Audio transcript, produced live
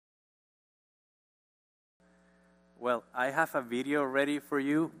Well, I have a video ready for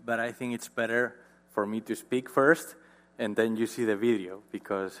you, but I think it's better for me to speak first, and then you see the video,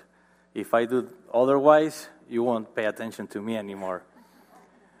 because if I do otherwise, you won't pay attention to me anymore.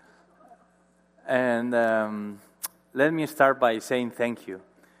 And let me start by saying thank you.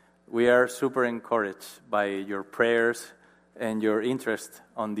 We are super encouraged by your prayers and your interest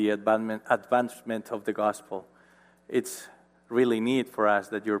on the advancement of the gospel. It's really neat for us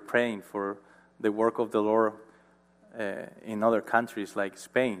that you're praying for the work of the Lord in other countries like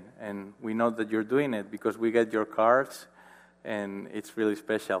Spain. And we know that you're doing it because we get your cards, and it's really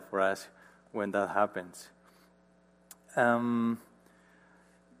special for us when that happens. Let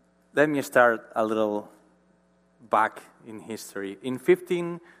me start a little back in history. In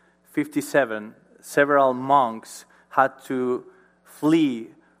 1557, several monks had to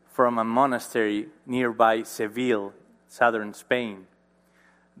flee from a monastery nearby Seville, southern Spain.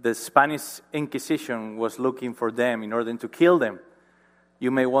 The Spanish Inquisition was looking for them in order to kill them.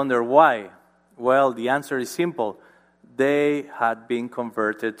 You may wonder why. Well, the answer is simple. They had been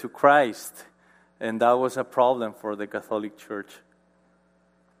converted to Christ, and that was a problem for the Catholic Church.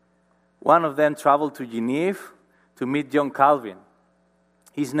 One of them traveled to Geneva to meet John Calvin.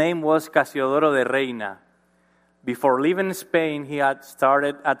 His name was Casiodoro de Reina. Before leaving Spain, he had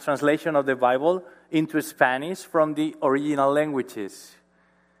started a translation of the Bible into Spanish from the original languages.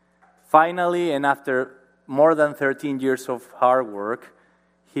 Finally, and after more than 13 years of hard work,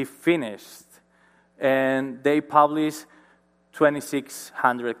 he finished, and they published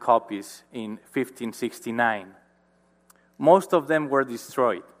 2,600 copies in 1569. Most of them were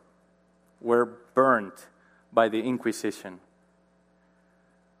destroyed, were burned by the Inquisition.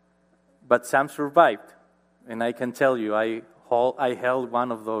 But some survived, and I can tell you, I held one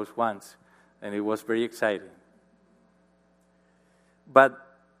of those once, and it was very exciting. But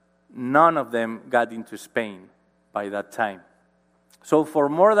none of them got into Spain by that time. So for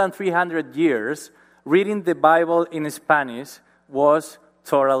more than 300 years, reading the Bible in Spanish was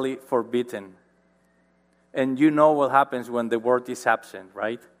totally forbidden. And you know what happens when the word is absent,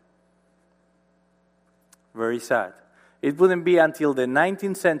 right? Very sad. It wouldn't be until the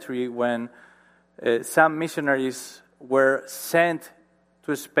 19th century when some missionaries were sent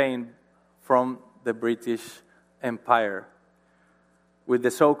to Spain from the British Empire. With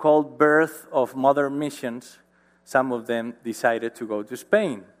the so-called birth of modern missions, some of them decided to go to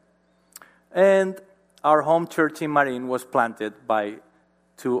Spain. And our home church in Marin was planted by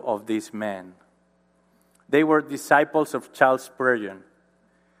two of these men. They were disciples of Charles Spurgeon.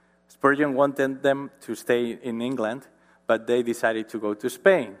 Spurgeon wanted them to stay in England, but they decided to go to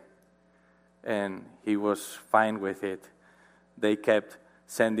Spain. And he was fine with it. They kept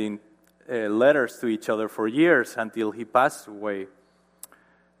sending letters to each other for years until he passed away.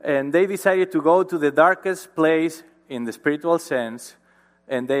 And they decided to go to the darkest place in the spiritual sense,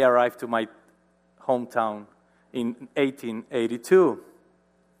 and they arrived to my hometown in 1882.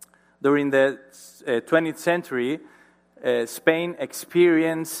 During the 20th century, Spain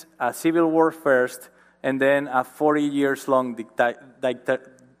experienced a civil war first, and then a 40 years long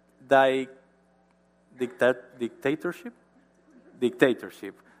dictatorship?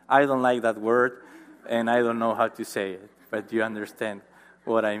 Dictatorship. I don't like that word, and I don't know how to say it, but you understand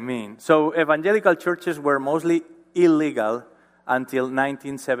what I mean. So evangelical churches were mostly illegal until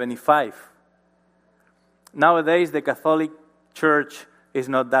 1975. Nowadays, the Catholic Church is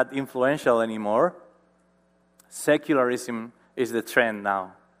not that influential anymore. Secularism is the trend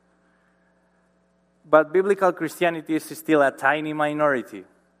now. But biblical Christianity is still a tiny minority.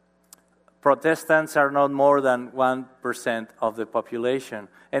 Protestants are not more than 1% of the population,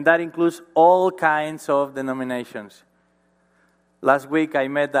 and that includes all kinds of denominations. Last week, I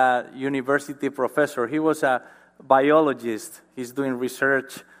met a university professor. He was a biologist. He's doing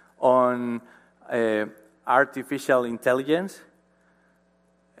research on artificial intelligence.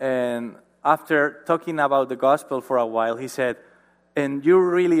 And after talking about the gospel for a while, he said, "And you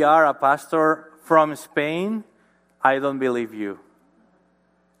really are a pastor from Spain? I don't believe you."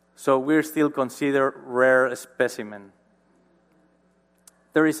 So we're still considered rare specimen.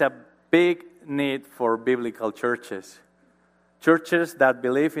 There is a big need for biblical churches. Churches that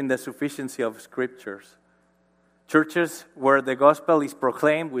believe in the sufficiency of Scriptures. Churches where the gospel is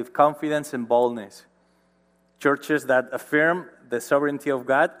proclaimed with confidence and boldness. Churches that affirm the sovereignty of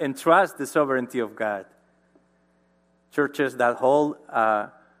God and trust the sovereignty of God. Churches that hold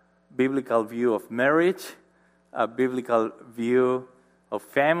a biblical view of marriage, a biblical view of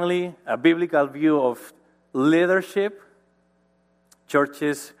family, a biblical view of leadership.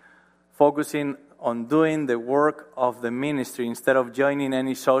 Churches focusing on doing the work of the ministry instead of joining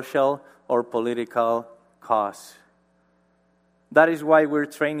any social or political cause. That is why we're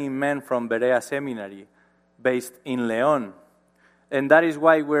training men from Berea Seminary, based in León. And that is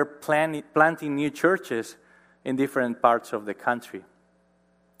why we're planting new churches in different parts of the country.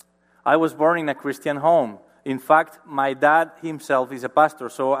 I was born in a Christian home. In fact, my dad himself is a pastor,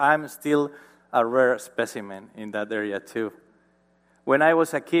 so I'm still a rare specimen in that area too. When I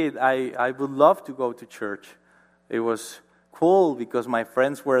was a kid, I would love to go to church. It was cool because my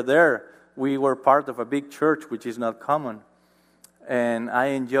friends were there. We were part of a big church, which is not common. And I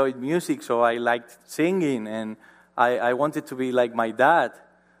enjoyed music, so I liked singing, and I wanted to be like my dad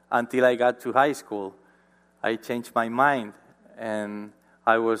until I got to high school. I changed my mind, and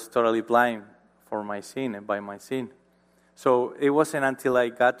I was totally blind for my sin and by my sin. So it wasn't until I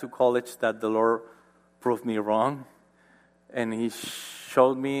got to college that the Lord proved me wrong, and He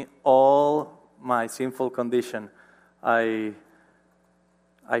showed me all my sinful condition. I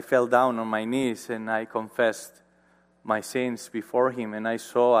fell down on my knees and I confessed my sins before Him, and I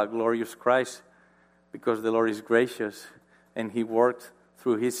saw a glorious Christ because the Lord is gracious, and He worked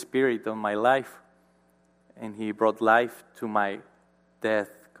through His Spirit on my life, and He brought life to my death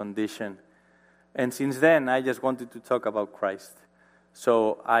condition. And since then, I just wanted to talk about Christ.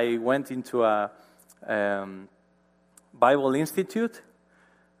 So I went into a Bible Institute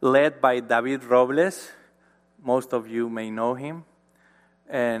led by David Robles. Most of you may know him.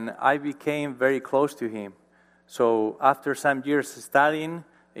 And I became very close to him. So after some years studying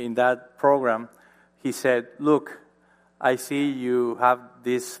in that program, he said, "Look, I see you have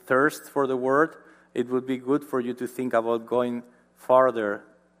this thirst for the Word. It would be good for you to think about going farther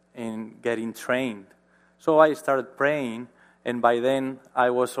in getting trained." So I started praying, and by then I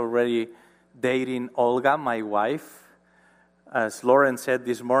was already dating Olga, my wife. As Lauren said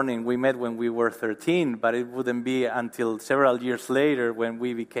this morning, we met when we were 13, but it wouldn't be until several years later when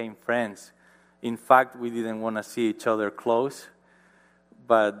we became friends. In fact, we didn't want to see each other close,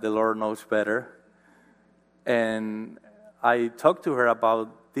 but the Lord knows better. And I talked to her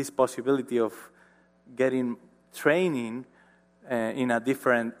about this possibility of getting training in a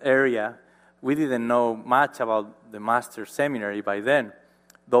different area. We didn't know much about the Master's Seminary by then,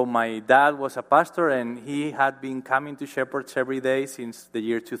 though my dad was a pastor and he had been coming to Shepherd's every day since the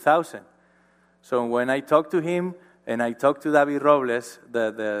year 2000. So when I talked to him and I talked to David Robles,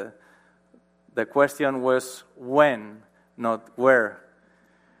 the question was when, not where.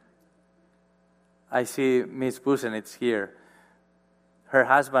 I see Miss Busenitz here. Her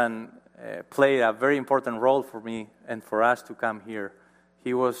husband played a very important role for me and for us to come here.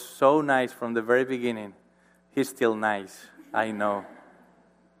 He was so nice from the very beginning. He's still nice, I know.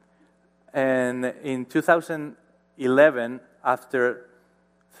 And in 2011, after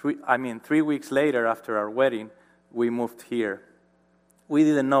 3 weeks later after our wedding, we moved here. We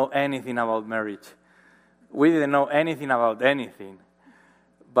didn't know anything about marriage. We didn't know anything about anything.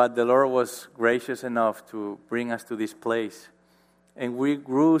 But the Lord was gracious enough to bring us to this place. And we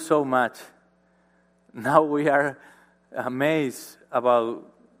grew so much. Now we are amazed about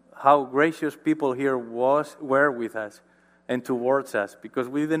how gracious people here were with us and towards us, because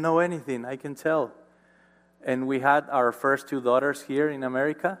we didn't know anything, I can tell. And we had our first 2 daughters here in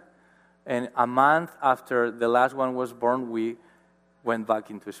America, and a month after the last one was born, we went back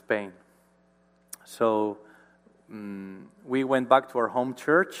into Spain. So we went back to our home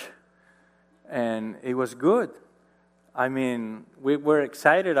church, and it was good. I mean, we were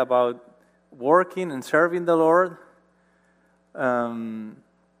excited about working and serving the Lord.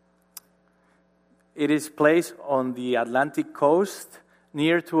 It is placed on the Atlantic coast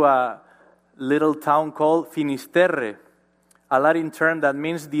near to a little town called Finisterre, a Latin term that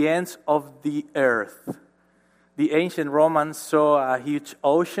means the ends of the earth. The ancient Romans saw a huge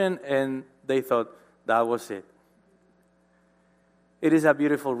ocean and they thought that was it. It is a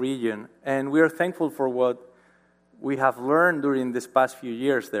beautiful region, and we are thankful for what we have learned during this past few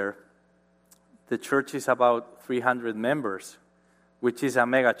years there. The church is about 300 members, which is a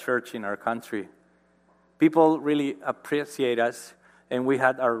mega church in our country. People really appreciate us, and we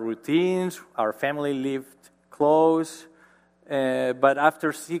had our routines, our family lived close, but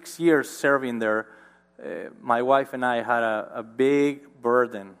after 6 years serving there, my wife and I had a big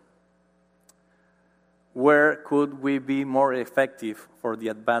burden. Where could we be more effective for the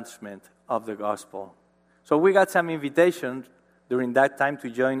advancement of the gospel? So we got some invitations during that time to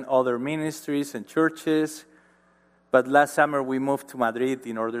join other ministries and churches, but last summer we moved to Madrid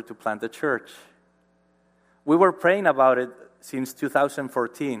in order to plant a church. We were praying about it since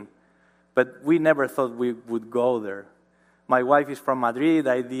 2014, but we never thought we would go there. My wife is from Madrid.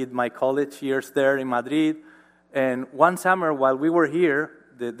 I did my college years there in Madrid. And one summer while we were here,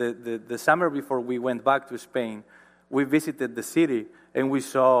 the summer before we went back to Spain, we visited the city, and we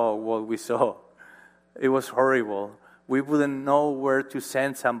saw what we saw. It was horrible. We wouldn't know where to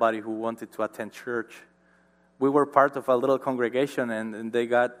send somebody who wanted to attend church. We were part of a little congregation, and they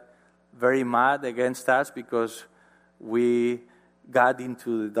got very mad against us because we got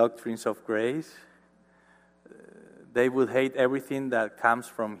into the doctrines of grace. They would hate everything that comes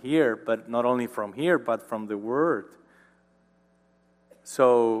from here, but not only from here, but from the Word.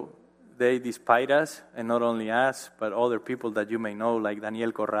 So they despise us, and not only us, but other people that you may know, like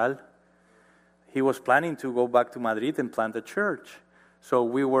Daniel Corral. He was planning to go back to Madrid and plant a church. So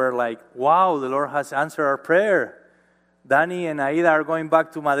we were like, wow, the Lord has answered our prayer. Danny and Aida are going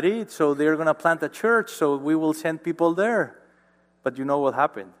back to Madrid, so they're going to plant a church, so we will send people there. But you know what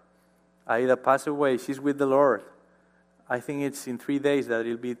happened? Aida passed away. She's with the Lord. I think it's in 3 days that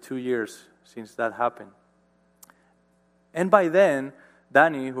it'll be 2 years since that happened. And by then,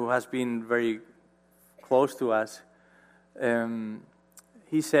 Danny, who has been very close to us,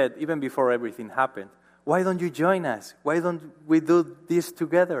 he said, even before everything happened, why don't you join us? Why don't we do this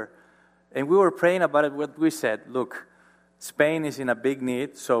together? And we were praying about it. What we said, look, Spain is in a big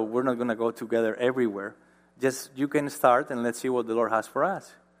need, so we're not going to go together everywhere. Just you can start and let's see what the Lord has for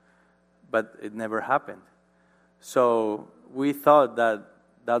us. But it never happened. So we thought that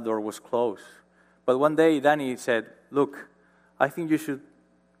that door was closed. But one day Danny said, look, I think you should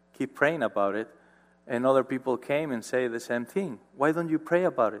keep praying about it. And other people came and said the same thing. Why don't you pray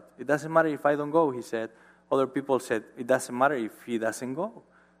about it? It doesn't matter if I don't go, he said. Other people said, it doesn't matter if he doesn't go.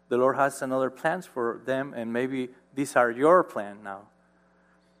 The Lord has another plans for them, and maybe these are your plan now.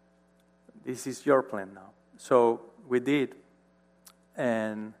 This is your plan now. So we did.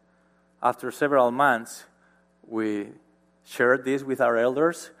 And after several months, we shared this with our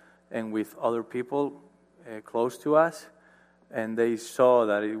elders and with other people close to us, and they saw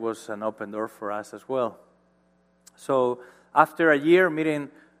that it was an open door for us as well. So after a year meeting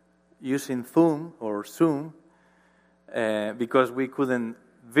using Zoom, because we couldn't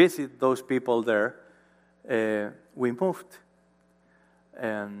visit those people there, we moved.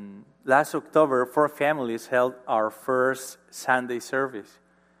 And last October, 4 families held our first Sunday service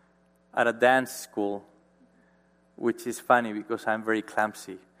at a dance school, which is funny because I'm very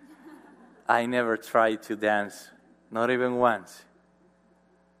clumsy. I never tried to dance, not even once.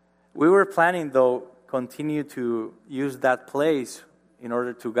 We were planning, though, continue to use that place in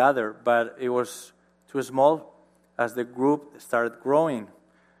order to gather, but it was too small as the group started growing.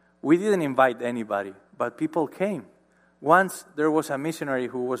 We didn't invite anybody, but people came. Once there was a missionary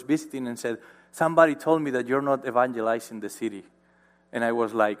who was visiting and said, somebody told me that you're not evangelizing the city. And I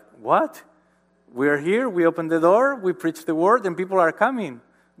was like, what? We're here, we open the door, we preach the word, and people are coming.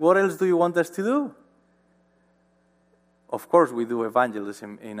 What else do you want us to do? Of course, we do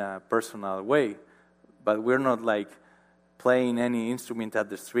evangelism in a personal way, but we're not like playing any instrument at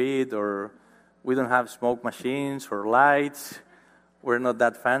the street, or we don't have smoke machines or lights. We're not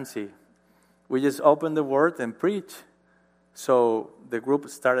that fancy. We just open the word and preach. So the group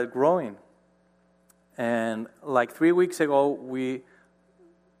started growing. And like 3 weeks ago, we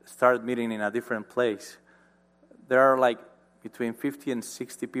started meeting in a different place. There are like between 50 and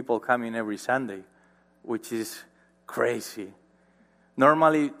 60 people coming every Sunday, which is crazy.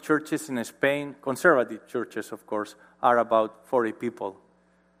 Normally, churches in Spain, conservative churches, of course, are about 40 people.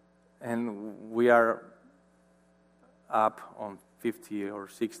 And we are up on 50 or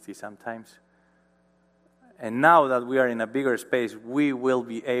 60 sometimes. And now that we are in a bigger space, we will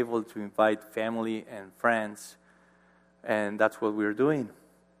be able to invite family and friends. And that's what we're doing.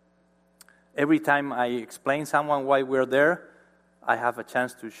 Every time I explain someone why we're there, I have a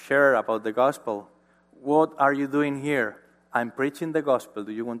chance to share about the gospel. What are you doing here? I'm preaching the gospel.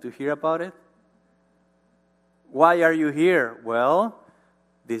 Do you want to hear about it? Why are you here? Well,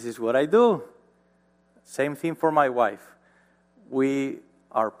 this is what I do. Same thing for my wife. We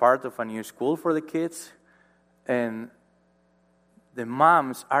are part of a new school for the kids, and the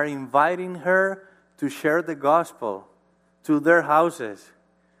moms are inviting her to share the gospel to their houses.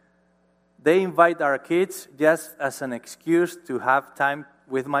 They invite our kids just as an excuse to have time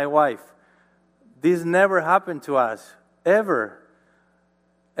with my wife. This never happened to us, ever.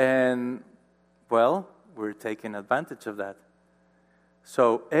 And, well, we're taking advantage of that.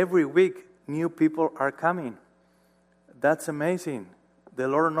 So every week, new people are coming. That's amazing. The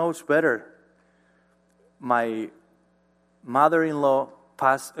Lord knows better. My mother-in-law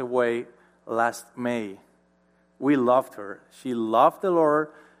passed away last May. We loved her. She loved the Lord.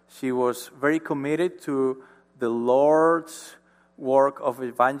 She was very committed to the Lord's work of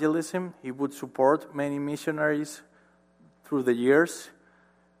evangelism. He would support many missionaries through the years.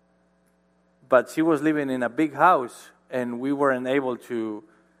 but she was living in a big house, and we weren't able to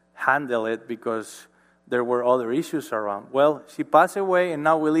handle it because there were other issues around. Well, she passed away, and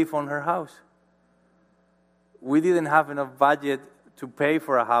now we live on her house. We didn't have enough budget to pay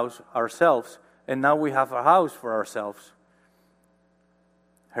for a house ourselves, and now we have a house for ourselves.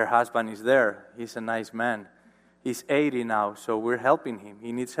 Her husband is there. He's a nice man. He's 80 now, so we're helping him.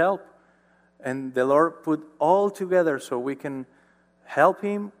 He needs help. And the Lord put all together so we can help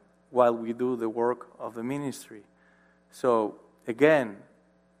him while we do the work of the ministry. So, again,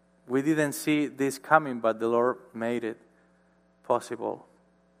 we didn't see this coming, but the Lord made it possible.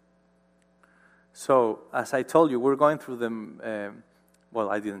 So, as I told you, we're going through the... well,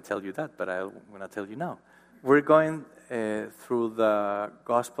 I didn't tell you that, but I'm going to tell you now. We're going through the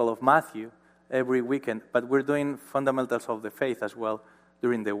Gospel of Matthew every weekend, but we're doing fundamentals of the faith as well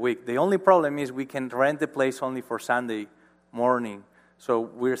during the week. The only problem is we can rent the place only for Sunday morning, so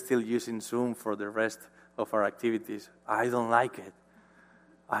we're still using Zoom for the rest of our activities. I don't like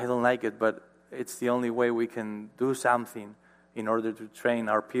it, but it's the only way we can do something in order to train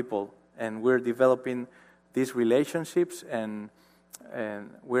our people. And we're developing these relationships, and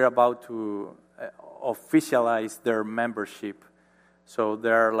we're about to officialize their membership. So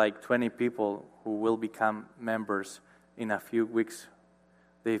there are like 20 people who will become members in a few weeks.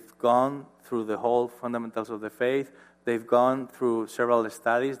 They've gone through the whole fundamentals of the faith. They've gone through several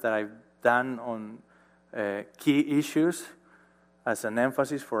studies that I've done on key issues as an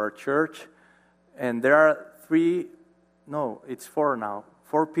emphasis for our church. And there are 4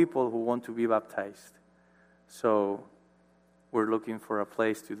 people who want to be baptized. So we're looking for a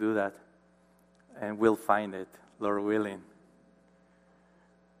place to do that. And we'll find it, Lord willing.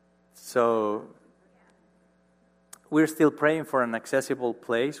 So we're still praying for an accessible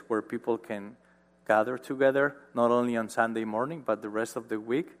place where people can gather together, not only on Sunday morning, but the rest of the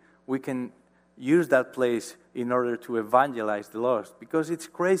week. We can use that place in order to evangelize the lost, because it's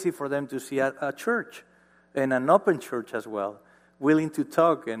crazy for them to see a church, and an open church as well, willing to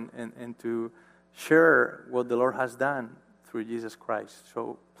talk and to share what the Lord has done through Jesus Christ.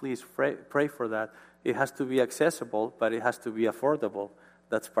 So please pray for that. It has to be accessible, but it has to be affordable.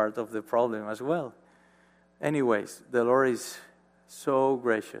 That's part of the problem as well. Anyways, the Lord is so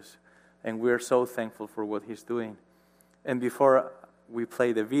gracious, and we're so thankful for what He's doing. And before we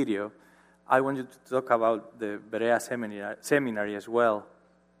play the video, I wanted to talk about the Berea Seminary as well.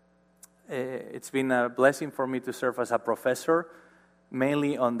 It's been a blessing for me to serve as a professor,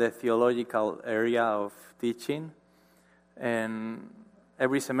 mainly on the theological area of teaching. And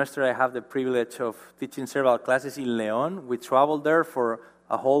every semester I have the privilege of teaching several classes in León. We travel there for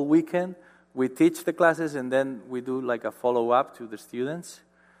a whole weekend. We teach the classes, and then we do like a follow-up to the students.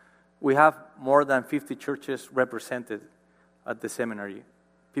 We have more than 50 churches represented at the seminary.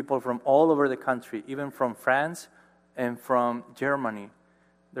 People from all over the country, even from France and from Germany.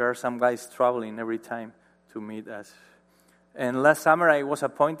 There are some guys traveling every time to meet us. And last summer I was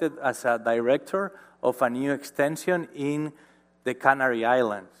appointed as a director of a new extension in the Canary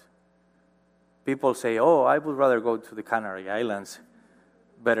Islands. People say, I would rather go to the Canary Islands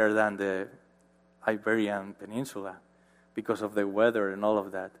better than the Iberian Peninsula because of the weather and all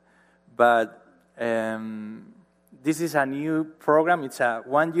of that. But this is a new program. It's a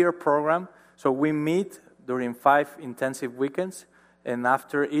 1-year program. So we meet during 5 intensive weekends. And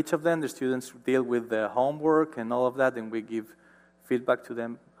after each of them, the students deal with the homework and all of that. And we give feedback to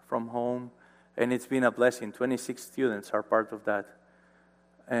them from home. And it's been a blessing. 26 students are part of that.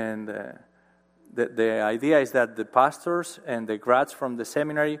 And the idea is that the pastors and the grads from the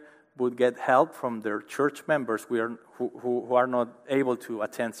seminary would get help from their church members who are not able to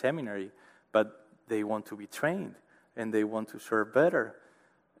attend seminary, but they want to be trained, and they want to serve better,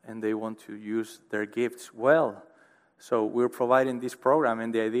 and they want to use their gifts well. So we're providing this program,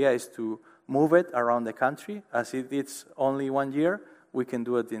 and the idea is to move it around the country. As it's only 1 year, we can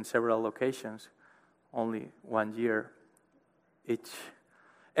do it in several locations, only 1 year each.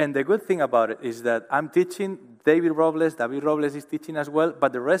 And the good thing about it is that I'm teaching, David Robles is teaching as well,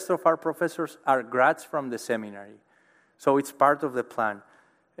 but the rest of our professors are grads from the seminary. So it's part of the plan,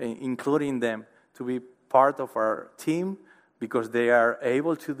 including them, to be part of our team, because they are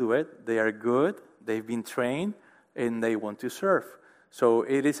able to do it, they are good, they've been trained, and they want to serve. So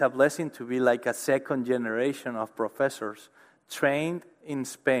it is a blessing to be like a second generation of professors, trained in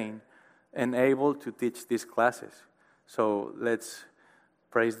Spain, and able to teach these classes. So let's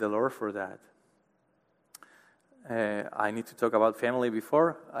praise the Lord for that. I need to talk about family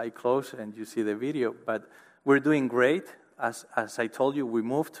before I close and you see the video, but we're doing great. As I told you, we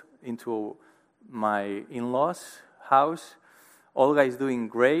moved into my in-laws' house. Olga is doing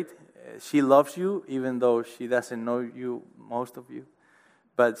great. she loves you, even though she doesn't know you, most of you.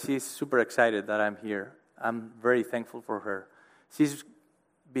 But she's super excited that I'm here. I'm very thankful for her. She's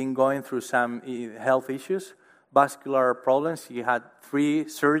been going through some health issues, vascular problems. She had 3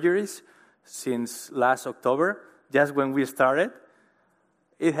 surgeries since last October, just when we started.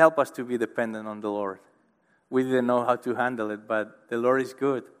 It helped us to be dependent on the Lord. We didn't know how to handle it, but the Lord is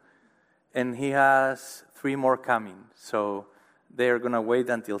good. And He has 3 more coming. So they are going to wait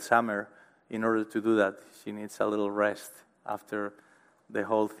until summer in order to do that. She needs a little rest after the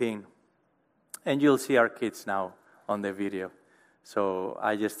whole thing. And you'll see our kids now on the video. So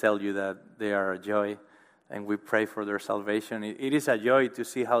I just tell you that they are a joy, and we pray for their salvation. It is a joy to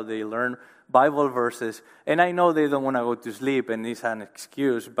see how they learn Bible verses. And I know they don't want to go to sleep, and it's an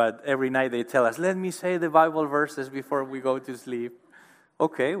excuse, but every night they tell us, let me say the Bible verses before we go to sleep.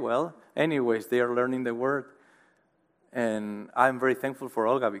 Okay, well, anyways, they are learning the Word. And I'm very thankful for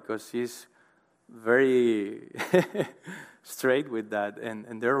Olga because she's very straight with that,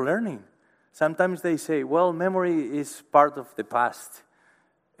 and they're learning. Sometimes they say, well, memory is part of the past.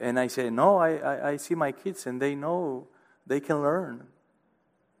 And I say, no, I see my kids and they know they can learn.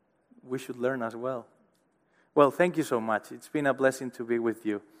 We should learn as well. Well, thank you so much. It's been a blessing to be with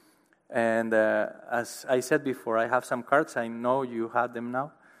you. And as I said before, I have some cards. I know you have them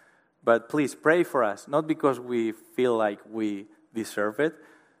now. But please pray for us, not because we feel like we deserve it.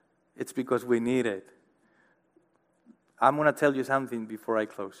 It's because we need it. I'm going to tell you something before I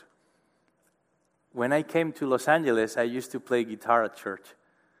close. When I came to Los Angeles, I used to play guitar at church.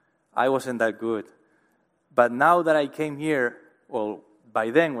 I wasn't that good. But now that I came here, well, by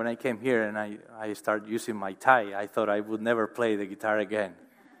then when I came here and I started using my tie, I thought I would never play the guitar again.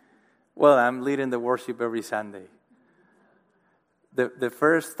 Well, I'm leading the worship every Sunday. The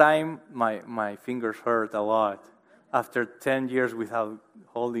first time, my fingers hurt a lot after 10 years without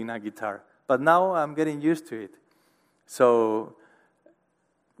holding a guitar. But now I'm getting used to it. So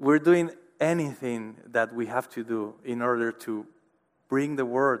we're doing anything that we have to do in order to bring the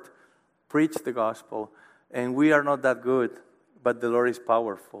word, preach the gospel. And we are not that good, but the Lord is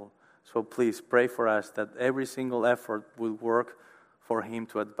powerful. So please pray for us that every single effort will work for Him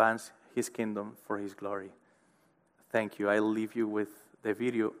to advance His kingdom for His glory. Thank you. I'll leave you with the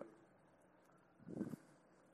video